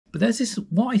But there's this,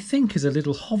 what I think is a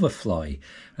little hoverfly,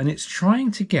 and it's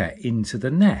trying to get into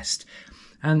the nest.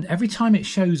 And every time it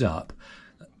shows up,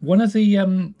 one of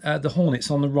the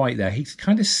hornets on the right there, he's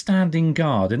kind of standing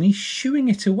guard, and he's shooing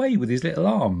it away with his little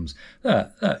arms.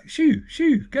 Look, shoo,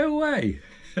 shoo, go away.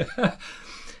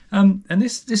 And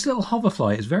this little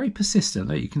hoverfly is very persistent.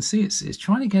 Look, you can see it's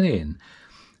trying to get in,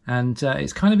 and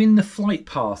it's kind of in the flight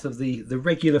path of the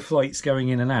regular flights going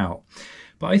in and out.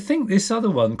 But I think this other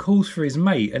one calls for his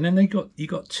mate, and then you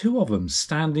got two of them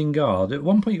standing guard. At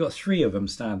one point, you got three of them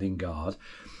standing guard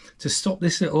to stop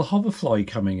this little hoverfly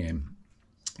coming in.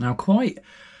 Now, quite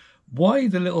why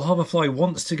the little hoverfly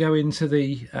wants to go into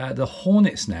the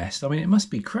hornet's nest, I mean, it must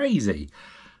be crazy,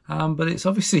 but it's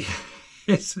obviously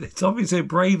it's obviously a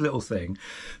brave little thing.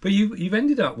 But you've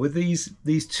ended up with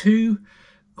these two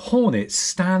hornets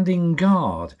standing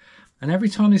guard, and every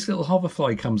time this little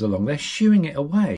hoverfly comes along, they're shooing it away.